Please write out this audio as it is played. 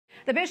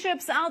The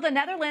bishops of the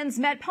Netherlands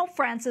met Pope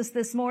Francis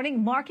this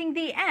morning, marking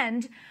the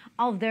end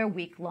of their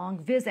week-long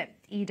visit.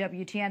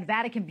 EWTN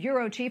Vatican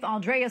Bureau Chief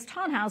Andreas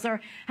Thonhauser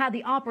had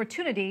the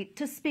opportunity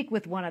to speak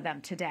with one of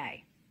them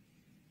today.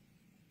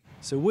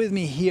 So with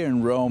me here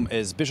in Rome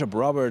is Bishop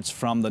Roberts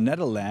from the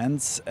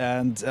Netherlands,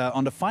 and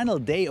on the final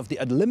day of the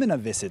ad limina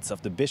visits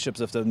of the bishops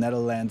of the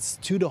Netherlands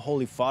to the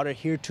Holy Father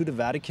here to the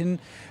Vatican,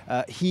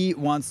 he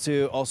wants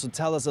to also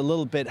tell us a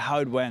little bit how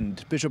it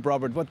went. Bishop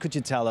Robert, what could you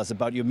tell us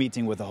about your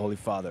meeting with the Holy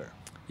Father?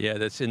 Yeah,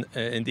 that's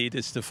indeed,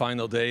 it's the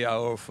final day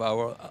of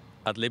our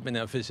ad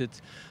limina visit.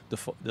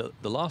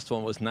 The last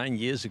one was 9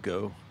 years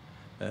ago.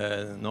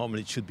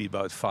 Normally it should be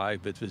about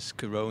 5, but with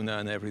Corona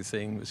and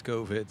everything, with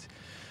COVID.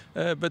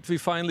 But we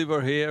finally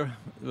were here.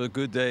 It were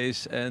good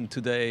days, and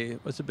today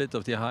was a bit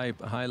of the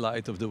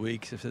highlight of the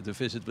week. The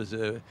visit with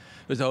the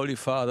Holy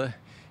Father.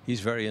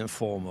 He's very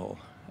informal,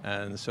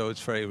 and so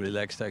it's very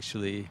relaxed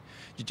actually.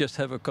 You just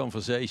have a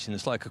conversation.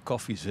 It's like a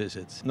coffee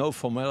visit. No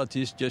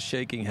formalities, just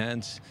shaking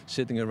hands,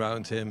 sitting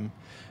around him,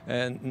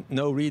 and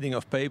no reading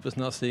of papers,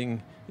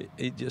 nothing.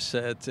 He just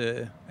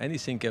said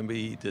anything can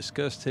be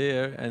discussed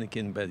here, and it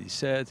can be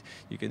said.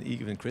 You can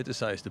even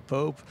criticize the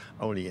Pope,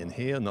 only in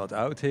here, not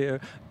out here.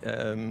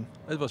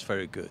 It was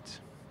very good.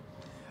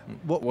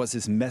 What was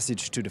his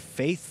message to the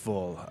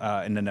faithful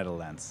in the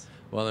Netherlands?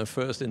 Well, in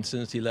first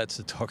instance, he led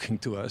the talking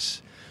to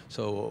us.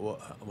 So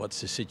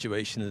what's the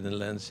situation in the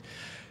Netherlands?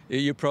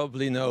 You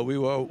probably know we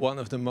were one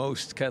of the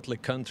most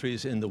Catholic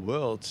countries in the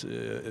world,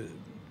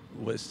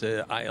 with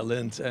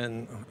Ireland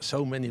and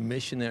so many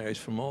missionaries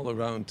from all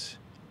around.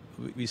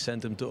 We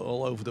sent them to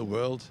all over the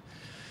world.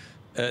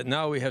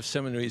 Now we have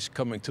seminaries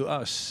coming to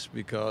us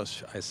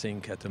because I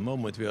think at the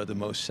moment we are the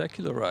most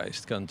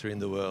secularized country in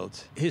the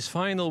world. His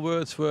final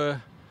words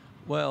were,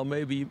 well,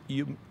 maybe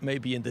you may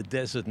be in the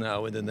desert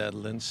now in the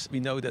Netherlands. We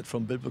know that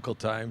from biblical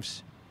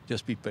times.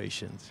 Just be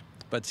patient.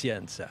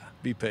 Pazienza,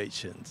 be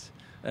patient.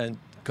 And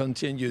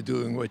continue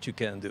doing what you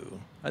can do.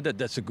 And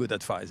that's a good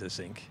advice, I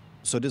think.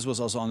 So this was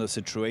also on the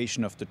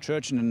situation of the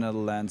church in the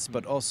Netherlands,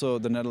 but also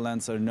the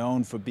Netherlands are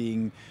known for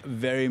being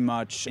very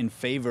much in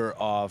favor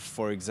of,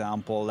 for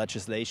example,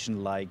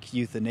 legislation like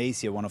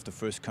euthanasia, one of the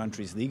first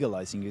countries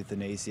legalizing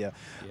euthanasia.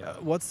 Yeah.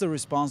 What's the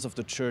response of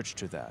the church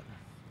to that?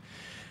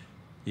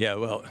 Yeah,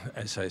 well,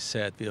 as I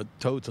said, we are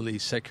totally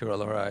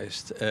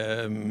secularized.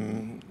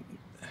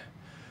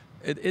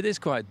 It is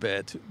quite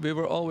bad. We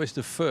were always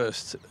the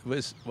first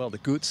with, well, the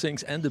good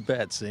things and the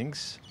bad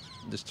things.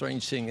 The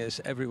strange thing is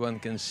everyone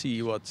can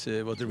see what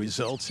the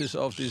results is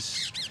of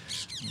this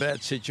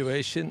bad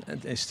situation,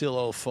 and they still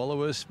all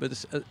follow us. But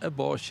it's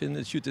abortion,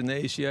 it's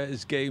euthanasia,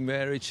 it's gay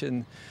marriage,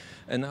 and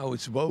now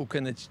it's woke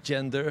and it's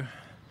gender.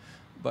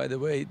 By the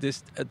way,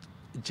 this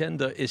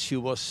gender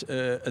issue was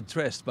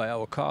addressed by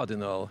our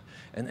cardinal,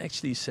 and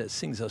actually said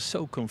things are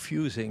so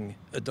confusing.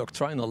 A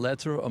doctrinal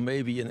letter or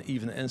maybe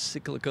even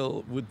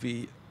encyclical would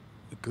be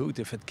good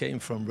if it came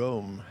from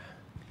Rome.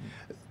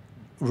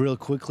 Real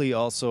quickly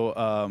also,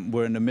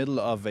 we're in the middle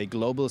of a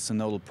global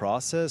synodal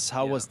process.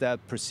 How was that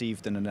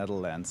perceived in the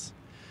Netherlands?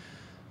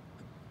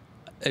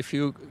 If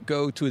you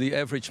go to the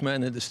average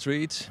man in the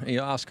street and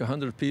you ask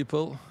 100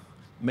 people,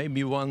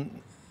 maybe one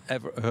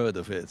ever heard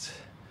of it.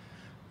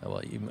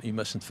 Well, you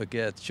mustn't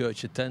forget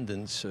church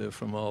attendance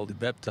from all the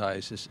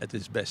baptized is at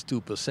its best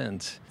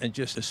 2%. And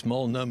just a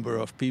small number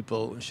of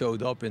people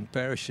showed up in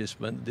parishes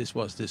when this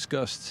was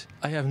discussed.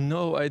 I have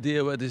no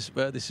idea where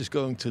this is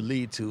going to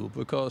lead to,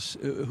 because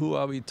who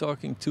are we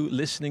talking to,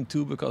 listening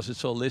to, because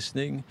it's all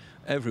listening?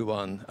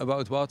 Everyone.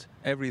 About what?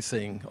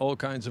 Everything. All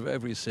kinds of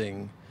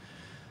everything.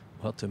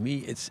 Well, to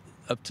me, it's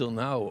up till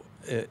now,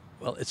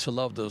 well, it's a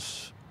lot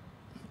of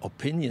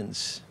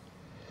opinions.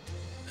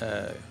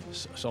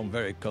 Some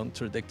very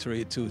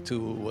contradictory to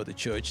what the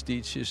church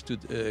teaches,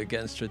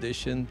 against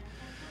tradition.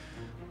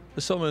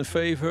 Some in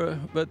favor,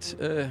 but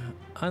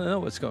I don't know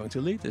what's going to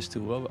lead this to.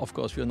 Well, of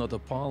course, we are not a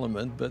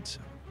parliament, but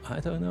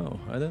I don't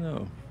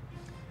know.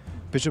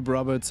 Bishop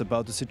Roberts,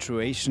 about the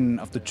situation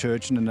of the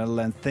church in the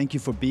Netherlands, thank you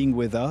for being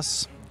with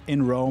us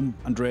in Rome.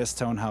 Andreas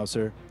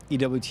Thonhauser,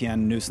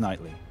 EWTN News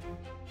Nightly.